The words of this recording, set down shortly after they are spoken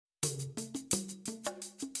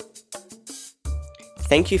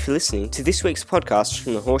Thank you for listening to this week's podcast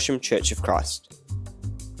from the Horsham Church of Christ.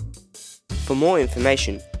 For more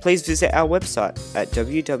information, please visit our website at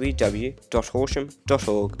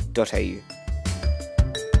www.horsham.org.au.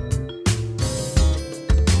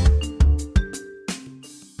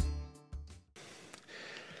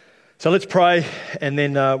 So let's pray and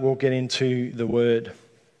then we'll get into the word.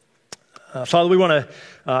 Father, we want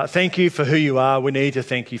to thank you for who you are. We need to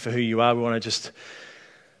thank you for who you are. We want to just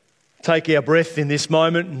take our breath in this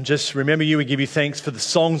moment and just remember you. We give you thanks for the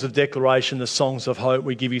songs of declaration, the songs of hope.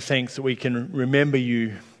 We give you thanks that we can remember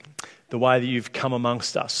you, the way that you've come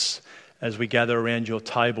amongst us as we gather around your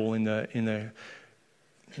table in the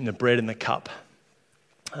bread and the cup.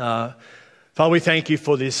 Father, we thank you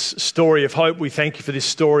for this story of hope. We thank you for this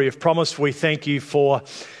story of promise. We thank you for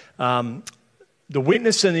the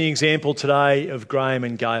witness and the example today of Graham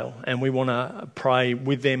and Gail. And we want to pray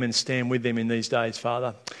with them and stand with them in these days,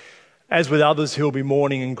 Father. As with others who will be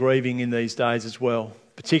mourning and grieving in these days as well.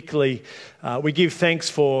 Particularly, we give thanks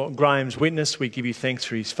for Graham's witness. We give you thanks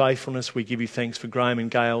for his faithfulness. We give you thanks for Graham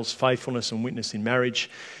and Gail's faithfulness and witness in marriage.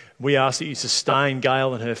 We ask that you sustain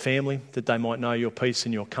Gail and her family, that they might know your peace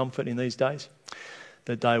and your comfort in these days,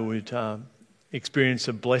 that they would experience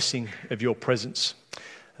a blessing of your presence,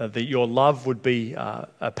 that your love would be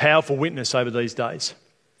a powerful witness over these days.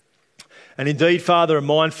 And indeed, Father, are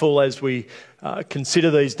mindful as we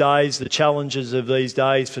consider these days, the challenges of these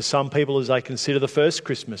days for some people as they consider the first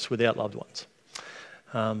Christmas without loved ones,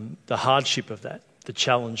 the hardship of that, the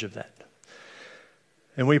challenge of that.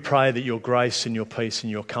 And we pray that your grace and your peace and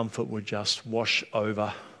your comfort would just wash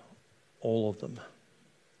over all of them.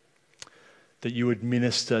 That you would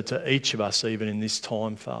minister to each of us even in this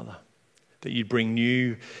time, Father. That you'd bring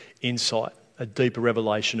new insight, a deeper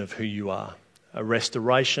revelation of who you are, a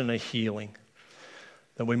restoration, a healing.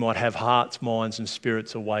 That we might have hearts, minds and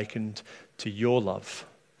spirits awakened to your love,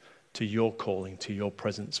 to your calling, to your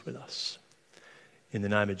presence with us. In the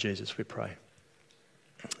name of Jesus we pray.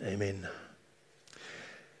 Amen.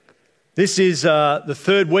 This is the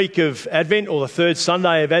third week of Advent, or the third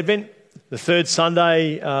Sunday of Advent. The third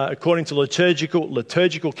Sunday, according to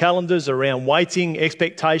liturgical calendars, around waiting,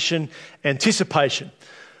 expectation, anticipation.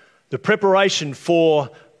 The preparation for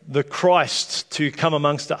the Christ to come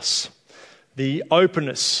amongst us. The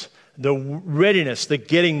openness, the readiness, the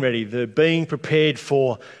getting ready, the being prepared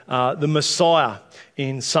for the Messiah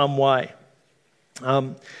in some way.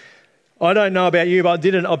 I don't know about you, but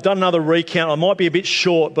I've done another recount. I might be a bit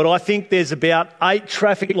short, but I think there's about 8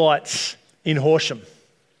 traffic lights in Horsham.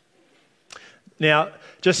 Now,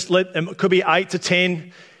 it could be 8 to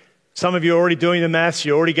 10. Some of you are already doing the maths.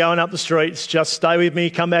 You're already going up the streets. Just stay with me.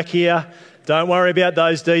 Come back here. Don't worry about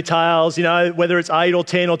those details. You know, whether it's 8 or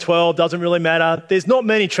 10 or 12, doesn't really matter. There's not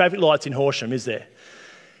many traffic lights in Horsham, is there?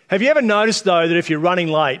 Have you ever noticed, though, that if you're running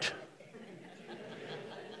late,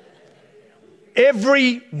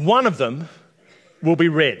 every one of them will be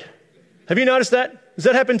red? Have you noticed that? Does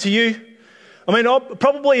that happen to you? I mean,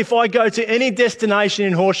 probably if I go to any destination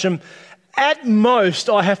in Horsham, at most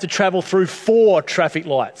I have to travel through 4 traffic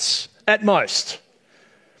lights, at most.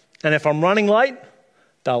 And if I'm running late,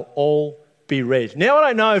 they'll all be red. Now, I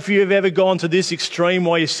don't know if you've ever gone to this extreme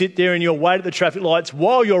where you sit there and you'll wait at the traffic lights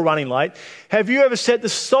while you're running late. Have you ever set the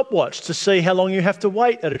stopwatch to see how long you have to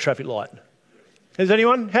wait at a traffic light? Has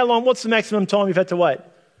anyone? How long? What's the maximum time you've had to wait?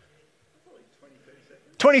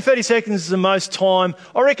 20, 30 seconds is the most time.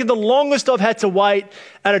 I reckon the longest I've had to wait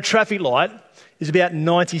at a traffic light is about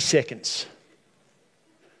 90 seconds.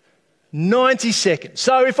 90 seconds.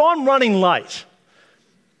 So if I'm running late,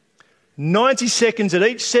 90 seconds at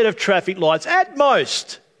each set of traffic lights, at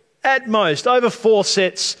most, over 4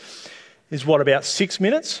 sets is what, about 6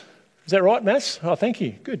 minutes? Is that right, Mass? Oh, thank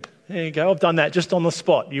you. Good. There you go. I've done that just on the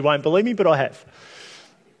spot. You won't believe me, but I have.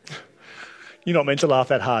 You're not meant to laugh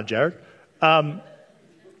that hard, Jared.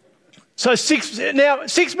 So 6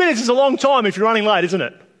 minutes is a long time if you're running late, isn't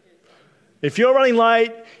it? If you're running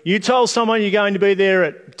late, you told someone you're going to be there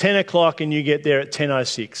at 10 o'clock and you get there at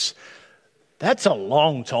 10:06. That's a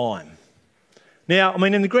long time. Now, I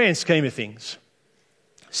mean, in the grand scheme of things,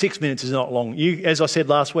 6 minutes is not long. As I said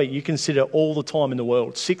last week, you consider all the time in the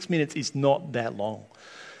world. 6 minutes is not that long.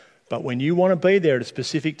 But when you want to be there at a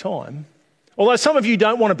specific time, although some of you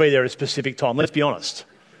don't want to be there at a specific time, let's be honest.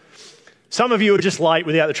 Some of you are just late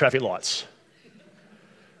without the traffic lights.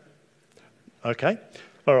 Okay,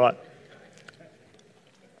 all right.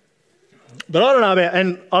 But I don't know about,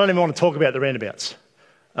 and I don't even want to talk about the roundabouts.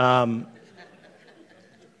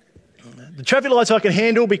 The traffic lights I can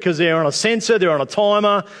handle because they're on a sensor, they're on a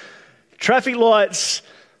timer. Traffic lights,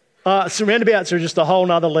 roundabouts are just a whole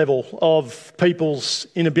nother level of people's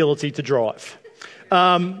inability to drive.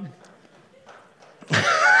 You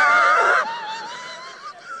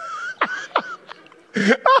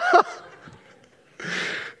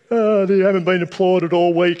haven't been applauded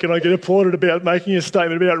all week, and I get applauded about making a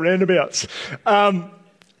statement about roundabouts. I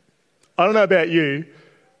don't know about you,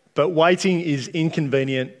 but waiting is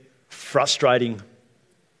inconvenient, frustrating,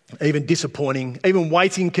 even disappointing. Even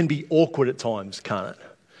waiting can be awkward at times, can't it?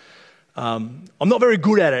 I'm not very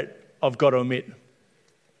good at it, I've got to admit.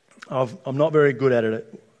 I'm not very good at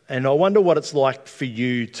it. And I wonder what it's like for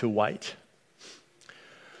you to wait.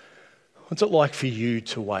 What's it like for you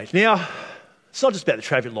to wait? Now, it's not just about the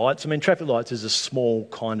traffic lights. I mean, traffic lights is a small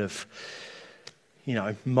kind of,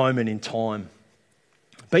 moment in time.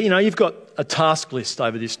 But, you've got a task list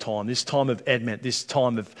over this time of Advent, this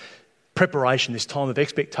time of preparation, this time of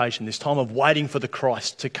expectation, this time of waiting for the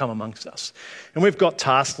Christ to come amongst us. And we've got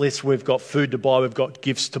task lists, we've got food to buy, we've got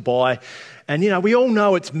gifts to buy. And, we all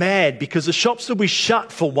know it's mad because the shops will be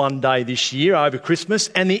shut for one day this year over Christmas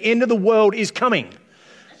and the end of the world is coming.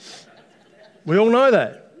 We all know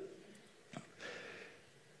that.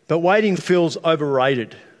 But waiting feels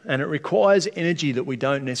overrated and it requires energy that we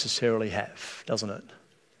don't necessarily have, doesn't it?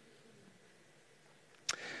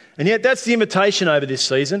 And yet that's the invitation over this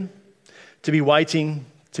season, to be waiting,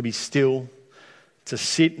 to be still, to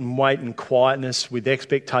sit and wait in quietness with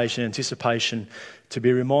expectation, anticipation, to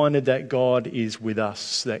be reminded that God is with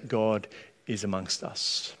us, that God is amongst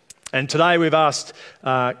us. And today we've asked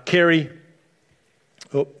Kerry,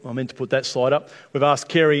 I meant to put that slide up. We've asked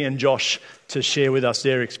Kerry and Josh to share with us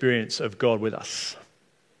their experience of God with us.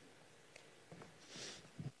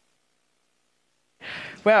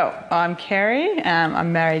 Well, I'm Kerry.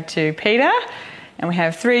 I'm married to Peter, and we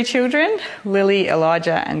have 3 children, Lily,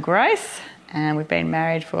 Elijah and Grace. And we've been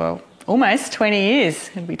married for almost 20 years.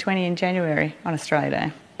 It'll be 20 in January on Australia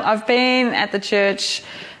Day. I've been at the church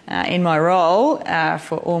in my role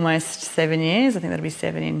for almost 7 years. I think that'll be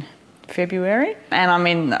 7 in February. And I'm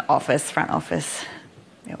in the office, front office,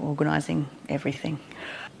 organising everything.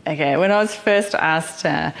 Okay, when I was first asked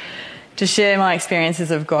to share my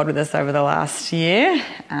experiences of God with us over the last year,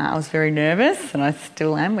 I was very nervous, and I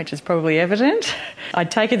still am, which is probably evident.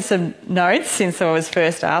 I'd taken some notes since I was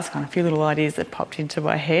first asked, a few little ideas that popped into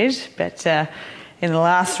my head, but in the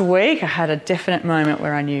last week I had a definite moment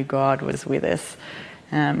where I knew God was with us.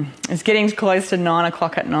 It was getting close to 9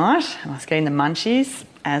 o'clock at night, and I was getting the munchies,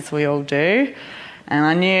 as we all do. And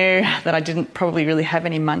I knew that I didn't probably really have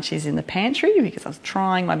any munchies in the pantry because I was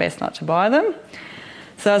trying my best not to buy them.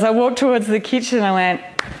 So as I walked towards the kitchen, I went,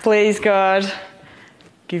 please God,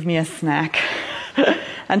 give me a snack.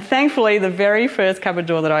 And thankfully, the very first cupboard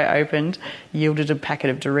door that I opened yielded a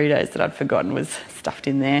packet of Doritos that I'd forgotten was stuffed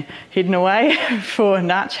in there, hidden away for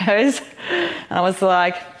nachos. And I was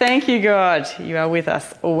like, thank you, God, you are with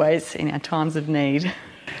us always in our times of need.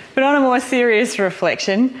 But on a more serious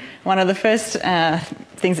reflection, one of the first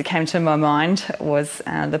things that came to my mind was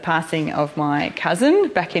the passing of my cousin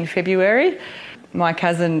back in February. My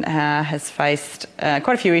cousin has faced quite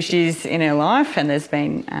a few issues in her life, and there's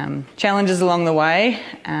been challenges along the way.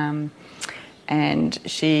 And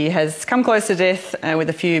she has come close to death with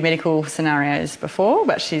a few medical scenarios before,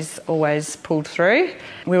 but she's always pulled through.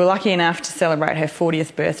 We were lucky enough to celebrate her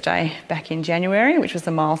 40th birthday back in January, which was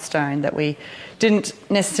a milestone that we didn't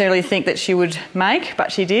necessarily think that she would make,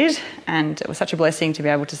 but she did, and it was such a blessing to be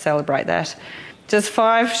able to celebrate that. Just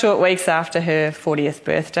 5 short weeks after her 40th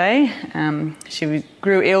birthday, she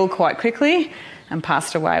grew ill quite quickly and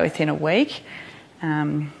passed away within a week.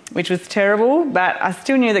 Which was terrible, but I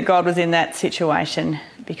still knew that God was in that situation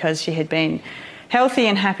because she had been healthy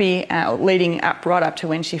and happy leading up right up to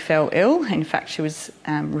when she fell ill. In fact, she was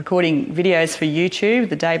recording videos for YouTube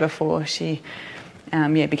the day before she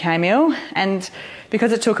became ill. And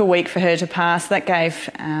because it took a week for her to pass, that gave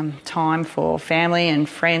time for family and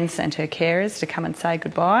friends and her carers to come and say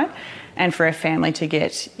goodbye, and for her family to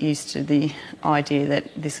get used to the idea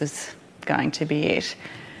that this was going to be it.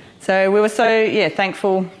 So we were so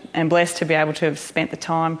thankful and blessed to be able to have spent the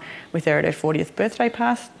time with her at her 40th birthday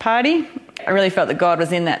party. I really felt that God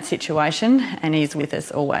was in that situation and He's with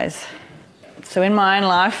us always. So in my own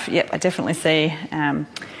life, I definitely see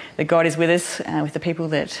that God is with us, with the people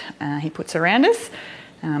that He puts around us.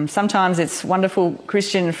 Sometimes it's wonderful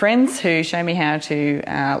Christian friends who show me how to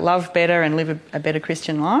love better and live a better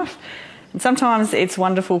Christian life. And sometimes it's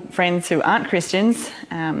wonderful friends who aren't Christians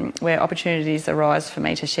where opportunities arise for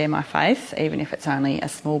me to share my faith, even if it's only a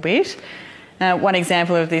small bit. One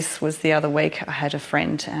example of this was the other week. I had a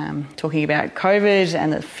friend talking about COVID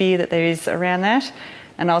and the fear that there is around that.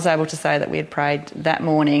 And I was able to say that we had prayed that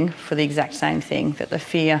morning for the exact same thing, that the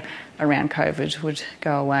fear around COVID would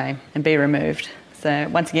go away and be removed. So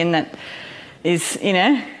once again, that is,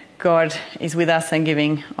 God is with us and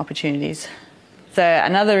giving opportunities. So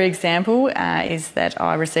another example is that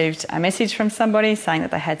I received a message from somebody saying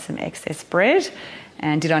that they had some excess bread,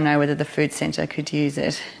 and did I know whether the food centre could use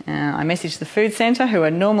it. I messaged the food centre, who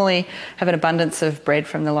would normally have an abundance of bread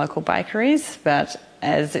from the local bakeries, but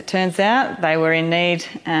as it turns out, they were in need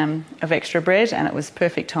of extra bread, and it was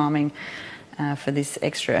perfect timing for this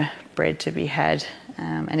extra bread to be had.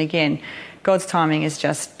 And again, God's timing is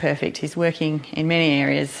just perfect. He's working in many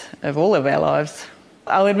areas of all of our lives.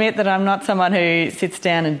 I'll admit that I'm not someone who sits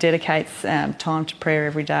down and dedicates time to prayer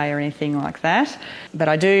every day or anything like that, but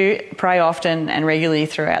I do pray often and regularly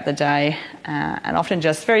throughout the day, and often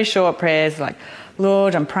just very short prayers like,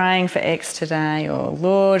 Lord, I'm praying for X today, or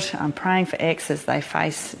Lord, I'm praying for X as they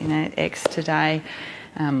face X today.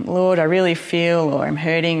 Lord, I really feel, or I'm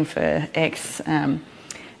hurting for X.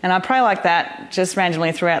 And I pray like that just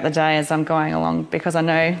randomly throughout the day as I'm going along, because I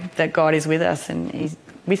know that God is with us and He's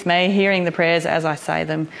with me, hearing the prayers as I say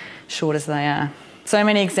them, short as they are. So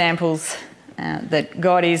many examples that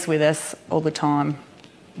God is with us all the time,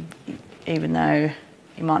 even though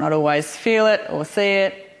you might not always feel it or see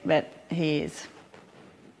it, but He is.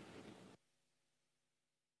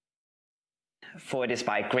 For it is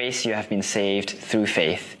by grace you have been saved through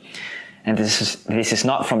faith. And this is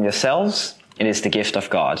not from yourselves, it is the gift of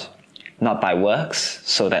God, not by works,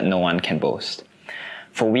 so that no one can boast.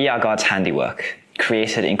 For we are God's handiwork,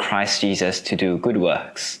 created in Christ Jesus to do good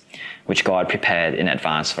works, which God prepared in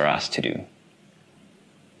advance for us to do.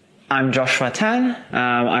 I'm Joshua Tan.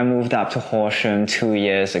 I moved up to Horsham 2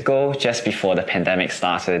 years ago, just before the pandemic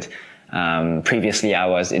started. Previously, I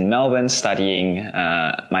was in Melbourne studying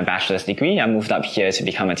my bachelor's degree. I moved up here to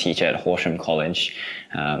become a teacher at Horsham College.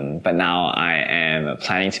 But now I am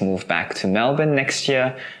planning to move back to Melbourne next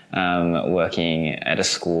year, working at a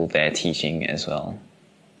school there teaching as well.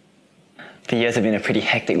 The years have been a pretty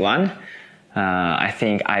hectic one. I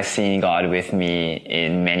think I've seen God with me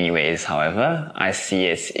in many ways, however. I see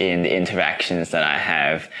it in the interactions that I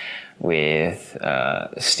have with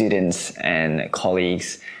students and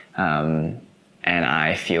colleagues, and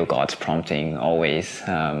I feel God's prompting always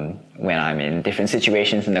when I'm in different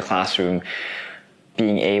situations in the classroom,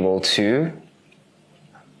 being able to,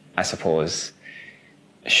 I suppose,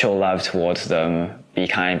 show love towards them, be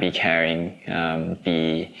kind, be caring,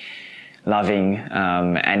 be loving,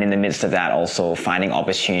 and in the midst of that also finding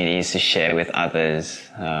opportunities to share with others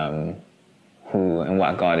who and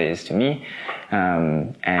what God is to me,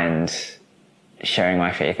 and sharing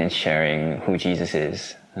my faith and sharing who Jesus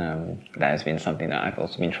is. That has been something that I've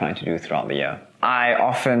also been trying to do throughout the year. I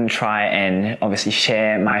often try and obviously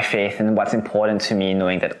share my faith and what's important to me,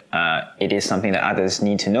 knowing that it is something that others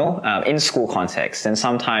need to know in school context. And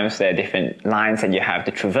sometimes there are different lines that you have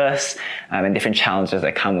to traverse and different challenges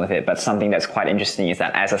that come with it. But something that's quite interesting is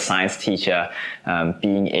that as a science teacher,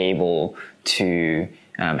 being able to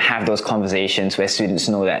have those conversations where students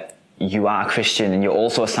know that you are a Christian and you're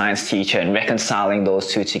also a science teacher, and reconciling those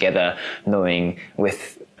two together, knowing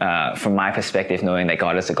from my perspective, knowing that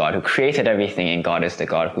God is the God who created everything and God is the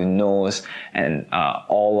God who knows and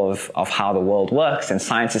all of how the world works, and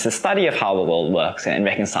science is a study of how the world works, and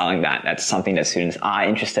reconciling that's something that students are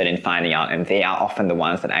interested in finding out, and they are often the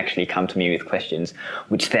ones that actually come to me with questions,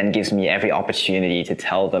 which then gives me every opportunity to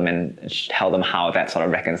tell them how that sort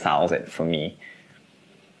of reconciles it for me.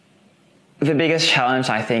 The biggest challenge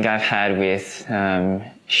I think I've had with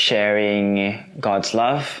sharing God's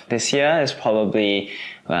love this year is probably,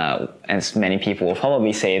 as many people will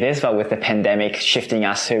probably say this, but with the pandemic shifting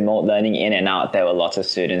us to remote learning in and out, there were lots of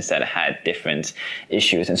students that had different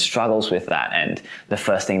issues and struggles with that. And the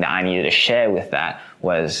first thing that I needed to share with that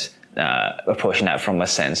was approaching that from a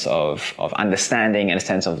sense of understanding and a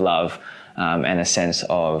sense of love, and a sense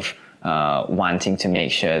of wanting to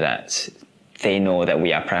make sure that they know that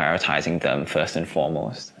we are prioritizing them first and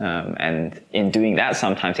foremost. And in doing that,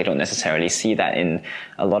 sometimes they don't necessarily see that in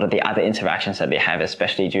a lot of the other interactions that they have,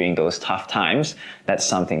 especially during those tough times. That's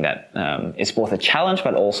something that is both a challenge,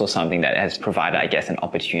 but also something that has provided, I guess, an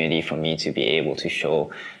opportunity for me to be able to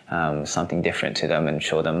show something different to them and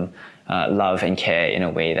show them love and care in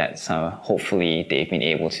a way that hopefully they've been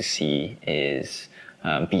able to see is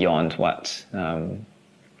beyond what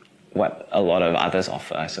a lot of others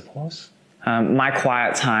offer, I suppose. My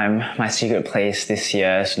quiet time, my secret place this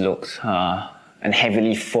year has looked and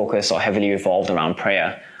heavily focused or heavily revolved around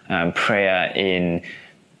prayer. Prayer in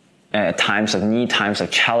times of need, times of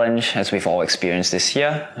challenge, as we've all experienced this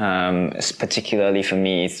year, particularly for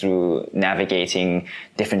me through navigating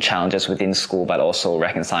different challenges within school, but also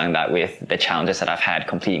reconciling that with the challenges that I've had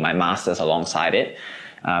completing my master's alongside it.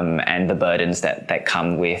 and the burdens that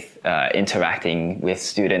come with interacting with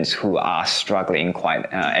students who are struggling quite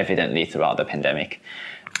evidently throughout the pandemic.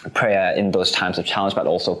 Prayer in those times of challenge, but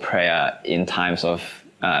also prayer in times of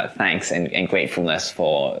thanks and gratefulness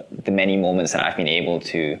for the many moments that I've been able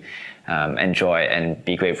to enjoy and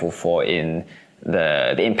be grateful for in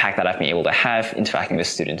the impact that I've been able to have interacting with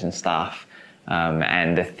students and staff,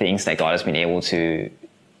 and the things that God has been able to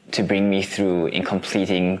bring me through in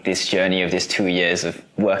completing this journey of this 2 years of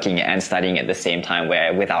working and studying at the same time,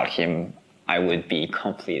 where without Him I would be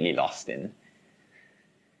completely lost in.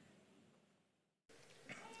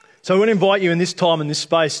 So I want to invite you in this time and this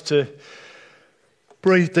space to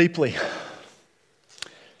breathe deeply.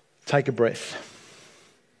 Take a breath.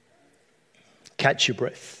 Catch your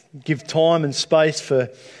breath. Give time and space for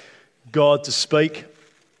God to speak,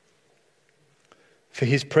 for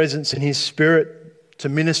His presence and His Spirit to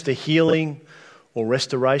minister healing or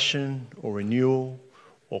restoration or renewal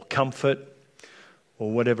or comfort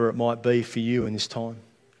or whatever it might be for you in this time.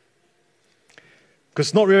 Because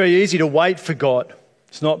it's not very easy to wait for God.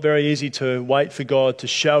 It's not very easy to wait for God to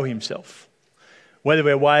show Himself. Whether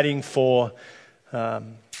we're waiting for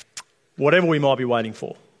whatever we might be waiting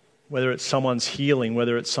for, whether it's someone's healing,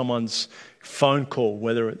 whether it's someone's phone call,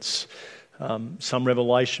 whether it's some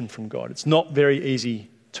revelation from God. It's not very easy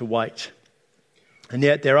to wait. And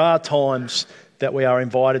yet there are times that we are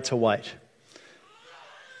invited to wait.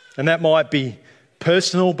 And that might be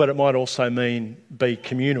personal, but it might also mean be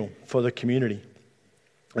communal for the community.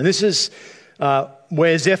 And this is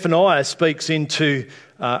where Zephaniah speaks into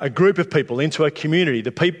a group of people, into a community,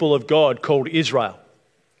 the people of God called Israel.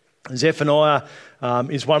 Zephaniah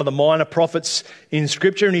is one of the minor prophets in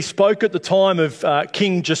Scripture, and he spoke at the time of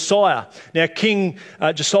King Josiah. Now, King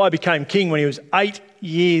Josiah became king when he was 8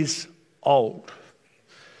 years old.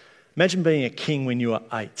 Imagine being a king when you were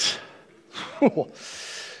 8. I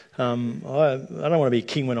don't want to be a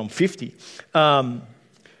king when I'm 50.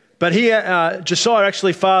 But here, Josiah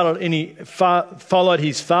actually followed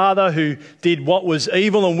his father, who did what was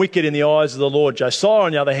evil and wicked in the eyes of the Lord. Josiah,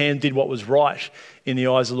 on the other hand, did what was right in the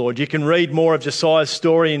eyes of the Lord. You can read more of Josiah's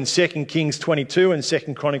story in 2 Kings 22 and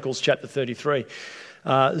 2 Chronicles chapter 33.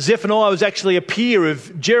 Zephaniah was actually a peer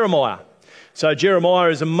of Jeremiah. So Jeremiah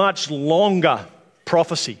is a much longer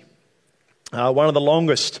prophecy. One of the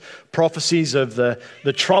longest prophecies of the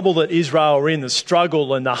trouble that Israel were in, the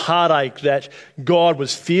struggle and the heartache that God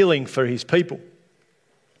was feeling for His people.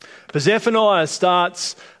 But Zephaniah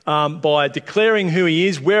starts by declaring who he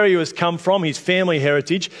is, where he has come from, his family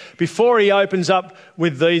heritage, before he opens up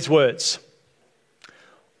with these words.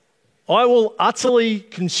 I will utterly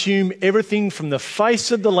consume everything from the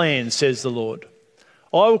face of the land, says the Lord.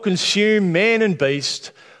 I will consume man and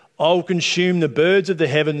beast. I will consume the birds of the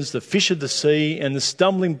heavens, the fish of the sea, and the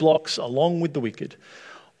stumbling blocks along with the wicked.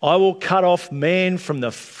 I will cut off man from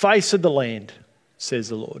the face of the land, says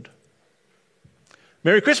the Lord.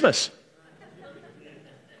 Merry Christmas.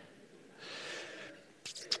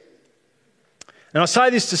 And I say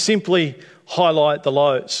this to simply highlight the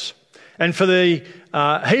lows. And for the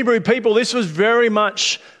Hebrew people, this was very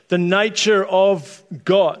much the nature of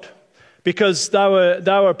God, because they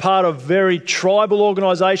were part of very tribal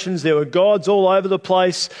organisations. There were gods all over the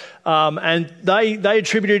place, and they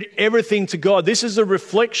attributed everything to God. This is a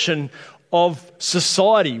reflection of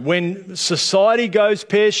society. When society goes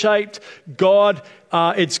pear-shaped, God,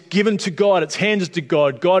 it's given to God, it's handed to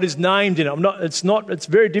God. God is named in it. It's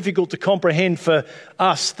very difficult to comprehend for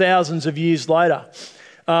us thousands of years later.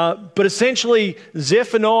 But essentially,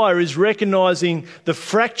 Zephaniah is recognising the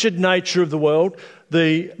fractured nature of the world,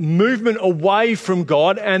 the movement away from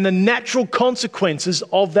God, and the natural consequences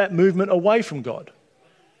of that movement away from God.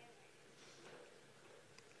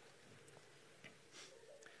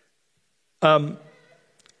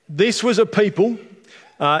 This was a people,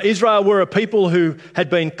 Israel were a people who had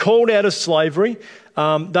been called out of slavery.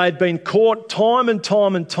 They'd been caught time and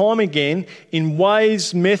time again in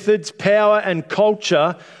ways, methods, power and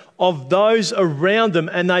culture of those around them,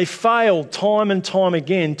 and they failed time and time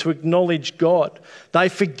again to acknowledge God. They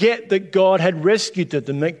forget that God had rescued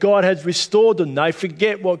them, that God had restored them. They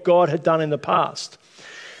forget what God had done in the past.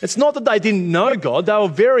 It's not that they didn't know God, they were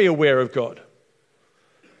very aware of God.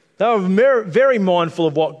 They were very mindful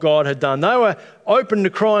of what God had done. They were open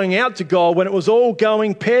to crying out to God when it was all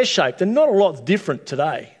going pear-shaped, and not a lot's different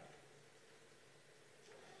today.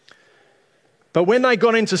 But when they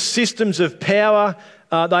got into systems of power,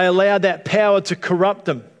 they allowed that power to corrupt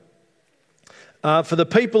them. For the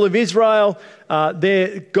people of Israel,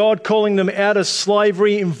 God calling them out of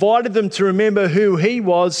slavery, invited them to remember who he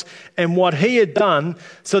was and what he had done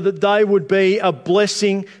so that they would be a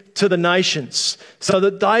blessing to the nations, so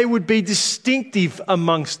that they would be distinctive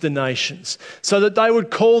amongst the nations, so that they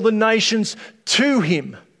would call the nations to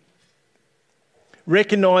him,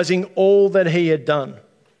 recognizing all that he had done.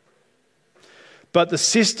 But the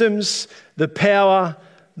systems, the power,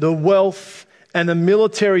 the wealth, and the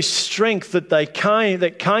military strength that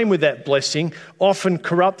came with that blessing often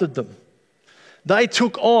corrupted them. They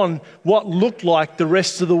took on what looked like the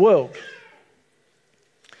rest of the world.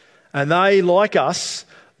 And they, like us,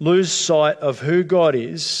 lose sight of who God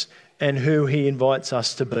is and who he invites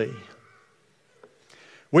us to be.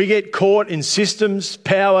 We get caught in systems,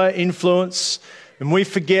 power, influence, and we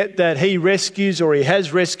forget that he rescues, or he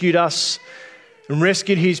has rescued us and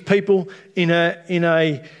rescued his people in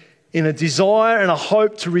a desire and a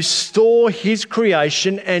hope to restore his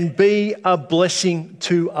creation and be a blessing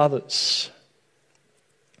to others.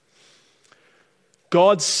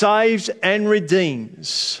 God saves and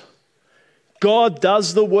redeems. God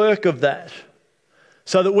does the work of that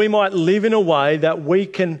so that we might live in a way that we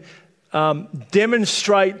can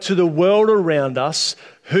demonstrate to the world around us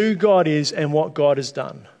who God is and what God has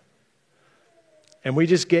done. And we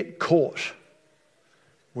just get caught.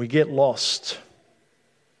 We get lost.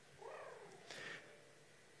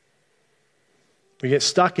 We get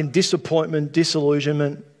stuck in disappointment,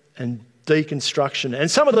 disillusionment, and deconstruction.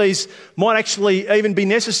 And some of these might actually even be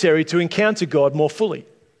necessary to encounter God more fully.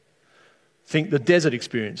 Think the desert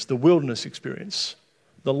experience, the wilderness experience,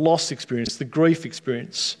 the loss experience, the grief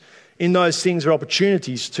experience. In those things are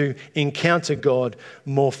opportunities to encounter God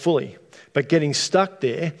more fully. But getting stuck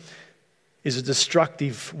there is a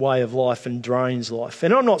destructive way of life and drains life.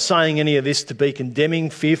 And I'm not saying any of this to be condemning,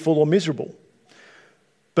 fearful, or miserable.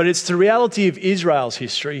 But it's the reality of Israel's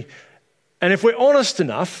history. And if we're honest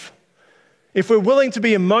enough, if we're willing to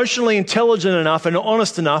be emotionally intelligent enough and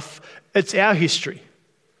honest enough, it's our history.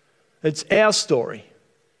 It's our story.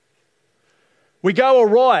 We go all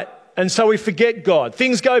right, and so we forget God.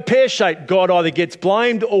 Things go pear-shaped. God either gets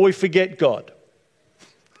blamed or we forget God.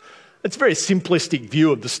 It's a very simplistic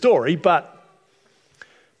view of the story, but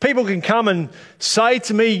people can come and say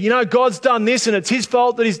to me, you know, God's done this and it's his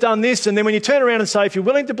fault that he's done this. And then when you turn around and say, if you're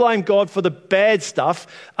willing to blame God for the bad stuff,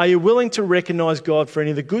 are you willing to recognise God for any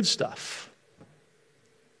of the good stuff?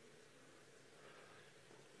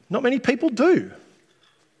 Not many people do.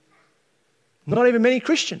 Not even many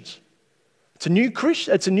Christians. It's a new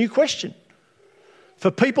question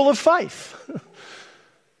for people of faith.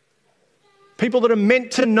 People that are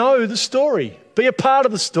meant to know the story, be a part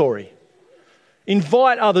of the story,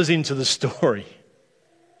 invite others into the story.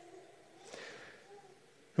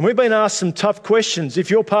 And we've been asked some tough questions.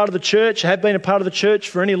 If you're part of the church, have been a part of the church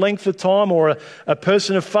for any length of time, or a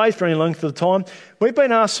person of faith for any length of time, we've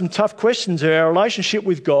been asked some tough questions of our relationship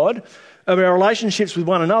with God, of our relationships with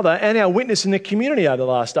one another, and our witness in the community over the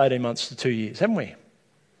last 18 months to 2 years, haven't we?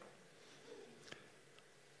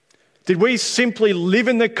 Did we simply live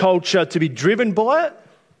in the culture to be driven by it?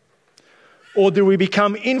 Or do we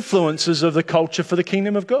become influencers of the culture for the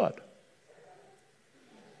kingdom of God?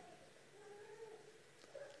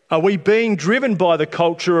 Are we being driven by the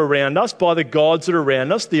culture around us, by the gods that are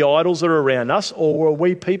around us, the idols that are around us, or are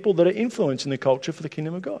we people that are influencing the culture for the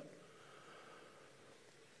kingdom of God?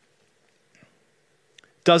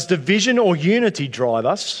 Does division or unity drive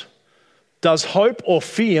us? Does hope or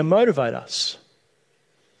fear motivate us?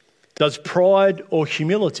 Does pride or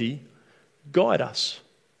humility guide us?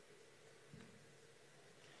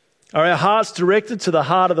 Are our hearts directed to the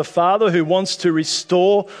heart of the Father who wants to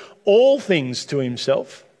restore all things to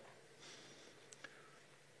himself?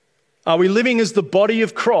 Are we living as the body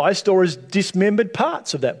of Christ or as dismembered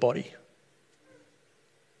parts of that body?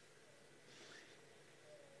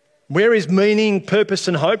 Where is meaning, purpose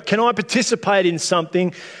and hope? Can I participate in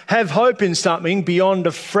something, have hope in something beyond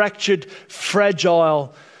a fractured,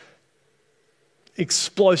 fragile,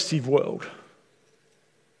 explosive world?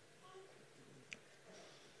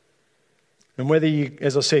 And whether you,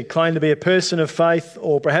 as I said, claim to be a person of faith,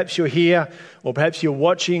 or perhaps you're here, or perhaps you're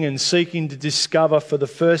watching and seeking to discover for the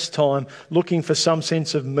first time, looking for some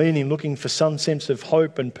sense of meaning, looking for some sense of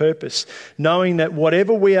hope and purpose, knowing that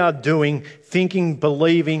whatever we are doing, thinking,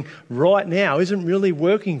 believing right now isn't really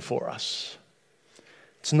working for us.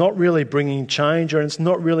 It's not really bringing change, or it's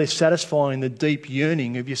not really satisfying the deep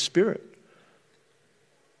yearning of your spirit.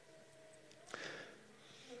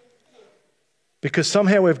 Because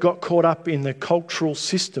somehow we've got caught up in the cultural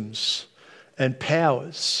systems and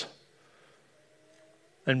powers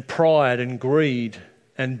and pride and greed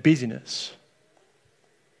and busyness.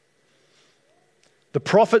 The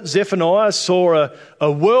prophet Zephaniah saw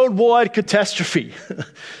a worldwide catastrophe,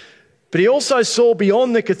 but he also saw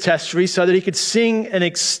beyond the catastrophe so that he could sing an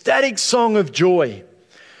ecstatic song of joy.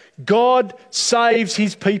 God saves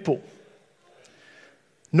his people,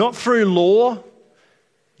 not through law,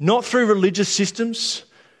 not through religious systems,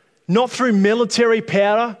 not through military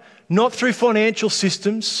power, not through financial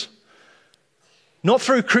systems, not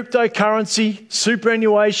through cryptocurrency,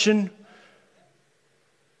 superannuation,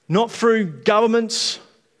 not through governments,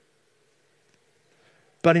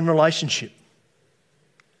 but in relationship.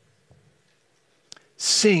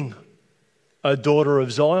 Sing, O daughter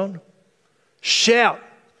of Zion. Shout,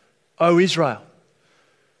 O Israel.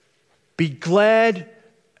 Be glad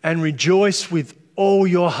and rejoice with all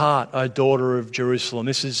your heart, O daughter of Jerusalem.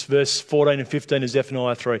 This is verse 14 and 15 of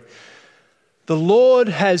Zephaniah 3. The Lord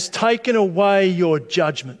has taken away your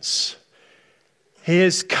judgments. He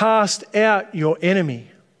has cast out your enemy.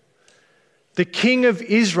 The King of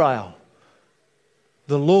Israel,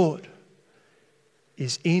 the Lord,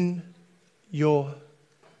 is in your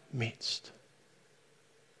midst.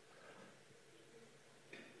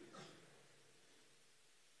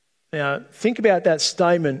 Now, think about that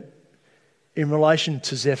statement in relation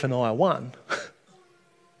to Zephaniah 1.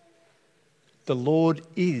 The Lord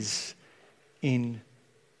is in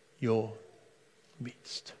your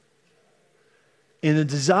midst. In the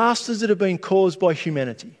disasters that have been caused by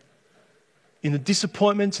humanity, in the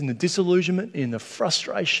disappointments, in the disillusionment, in the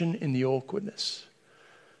frustration, in the awkwardness,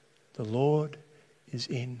 the Lord is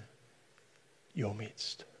in your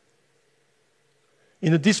midst.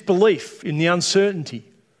 In the disbelief, in the uncertainty,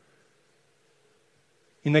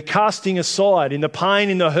 in the casting aside, in the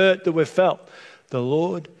pain, in the hurt that we've felt, the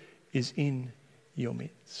Lord is in your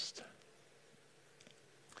midst.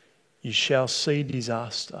 You shall see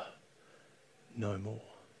disaster no more.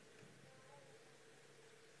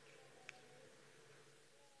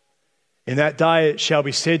 In that day it shall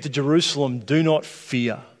be said to Jerusalem, do not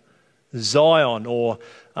fear. Zion, or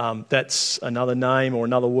that's another name or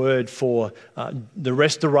another word for the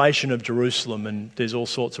restoration of Jerusalem, and there's all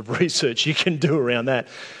sorts of research you can do around that.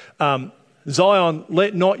 Zion,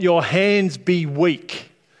 let not your hands be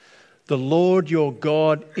weak. The Lord your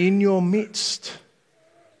God in your midst.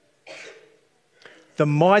 The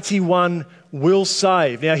mighty one will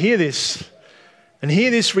save. Now hear this. And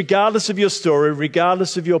hear this regardless of your story,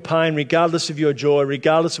 regardless of your pain, regardless of your joy,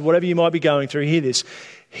 regardless of whatever you might be going through. Hear this.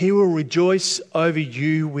 He will rejoice over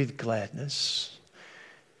you with gladness.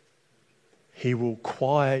 He will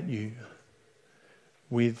quiet you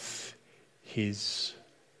with his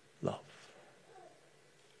love.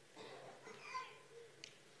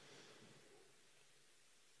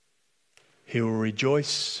 He will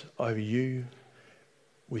rejoice over you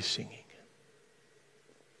with singing.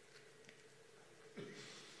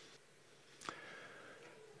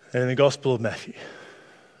 And in the Gospel of Matthew,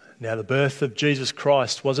 now the birth of Jesus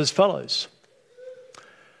Christ was as follows.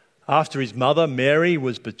 After his mother Mary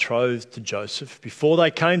was betrothed to Joseph, before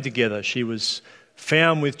they came together, she was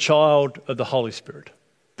found with child of the Holy Spirit,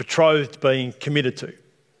 betrothed being committed to.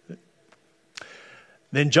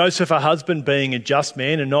 Then Joseph, her husband, being a just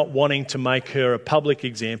man and not wanting to make her a public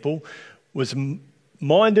example, was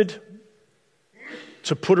minded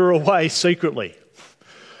to put her away secretly.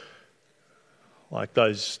 Like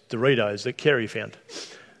those Doritos that Kerry found.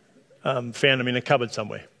 Found them in a cupboard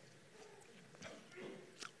somewhere.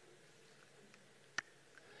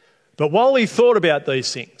 But while he thought about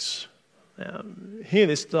these things, hear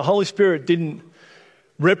this, the Holy Spirit didn't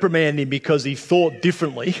reprimand him because he thought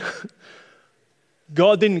differently.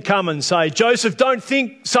 God didn't come and say, Joseph, don't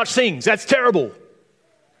think such things, that's terrible.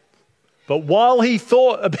 But while he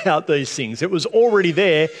thought about these things, it was already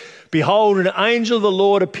there. Behold, an angel of the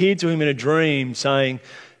Lord appeared to him in a dream, saying,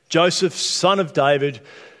 Joseph, son of David,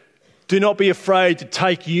 do not be afraid to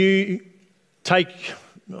take you,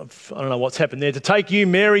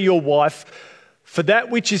 Mary, your wife, for that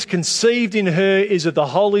which is conceived in her is of the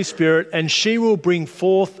Holy Spirit, and she will bring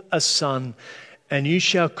forth a son, and you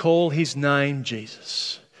shall call his name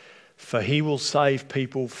Jesus, for he will save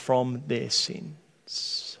people from their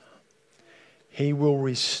sins. He will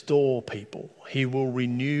restore people. He will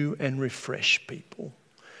renew and refresh people.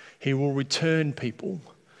 He will return people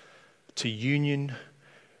to union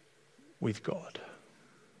with God.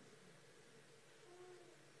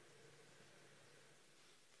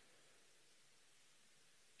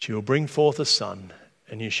 She will bring forth a son,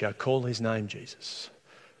 and you shall call his name Jesus,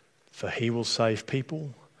 for he will save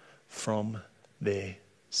people from their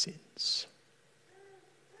sins.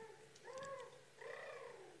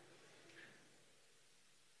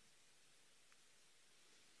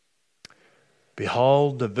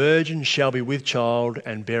 Behold, the virgin shall be with child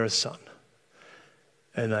and bear a son,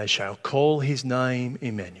 and they shall call his name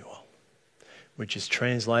Emmanuel, which is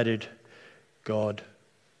translated God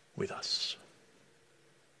with us.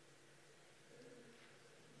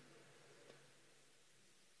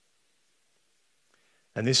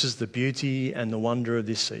 And this is the beauty and the wonder of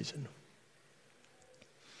this season.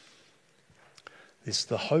 This is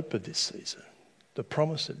the hope of this season, the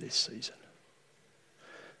promise of this season.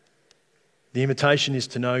 The invitation is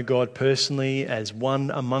to know God personally as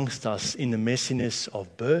one amongst us in the messiness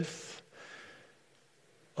of birth,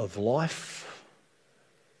 of life,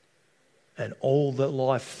 and all that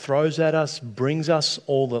life throws at us, brings us,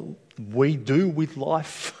 all that we do with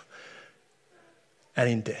life, and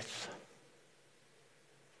in death.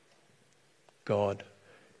 God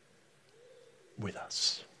with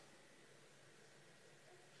us.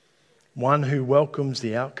 One who welcomes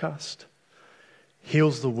the outcast,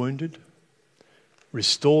 heals the wounded,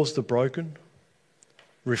 restores the broken,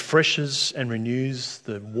 refreshes and renews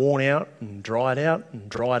the worn out and dried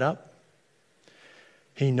up.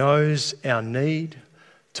 He knows our need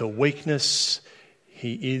to weakness.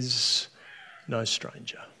 He is no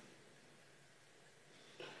stranger.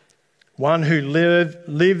 One who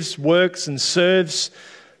lives, works and serves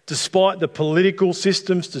despite the political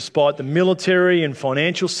systems, despite the military and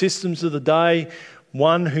financial systems of the day.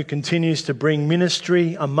 One who continues to bring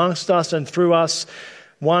ministry amongst us and through us.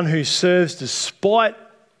 One who serves despite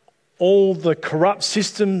all the corrupt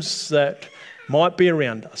systems that might be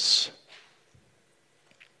around us.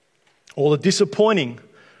 All the disappointing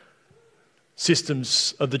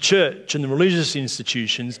systems of the church and the religious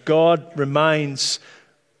institutions. God remains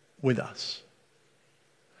with us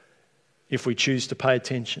if we choose to pay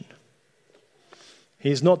attention.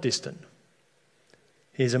 He is not distant.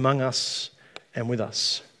 He is among us and with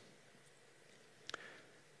us.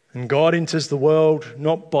 And God enters the world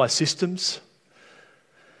not by systems,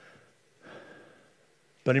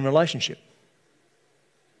 but in relationship.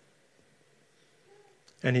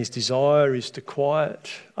 And his desire is to quiet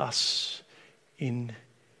us in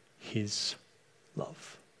his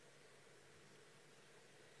love.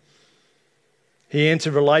 He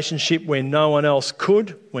entered relationship when no one else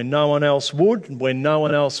could, when no one else would, when no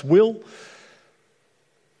one else will,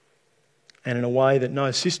 and in a way that no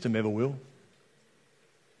system ever will.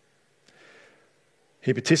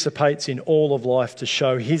 He participates in all of life to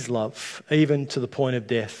show his love, even to the point of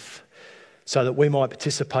death, so that we might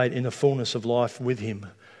participate in the fullness of life with him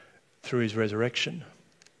through his resurrection.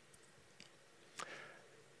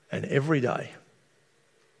 And every day,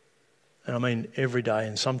 and I mean every day,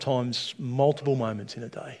 and sometimes multiple moments in a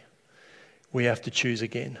day, we have to choose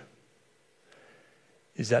again.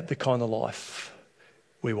 Is that the kind of life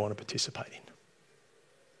we want to participate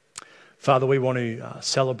in? Father, we want to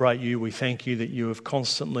celebrate you. We thank you that you have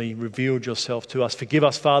constantly revealed yourself to us. Forgive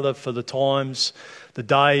us, Father, for the times, the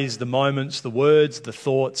days, the moments, the words, the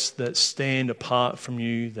thoughts that stand apart from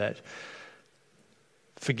you, that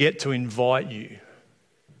forget to invite you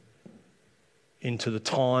into the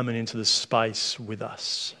time and into the space with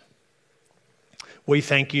us. We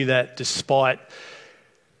thank you that despite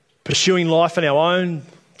pursuing life on our own,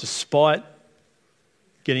 despite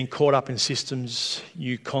getting caught up in systems,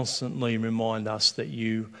 you constantly remind us that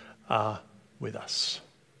you are with us.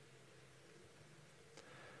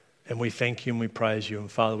 And we thank you and we praise you. And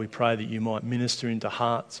Father, we pray that you might minister into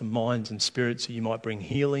hearts and minds and spirits, that you might bring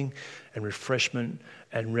healing and refreshment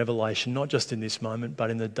and revelation, not just in this moment,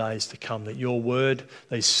 but in the days to come, that your word,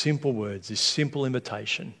 these simple words, this simple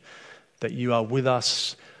invitation, that you are with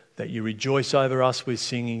us, that you rejoice over us with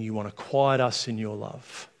singing, you want to quiet us in your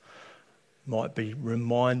love, might be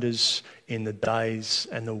reminders in the days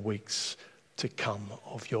and the weeks to come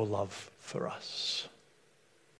of your love for us.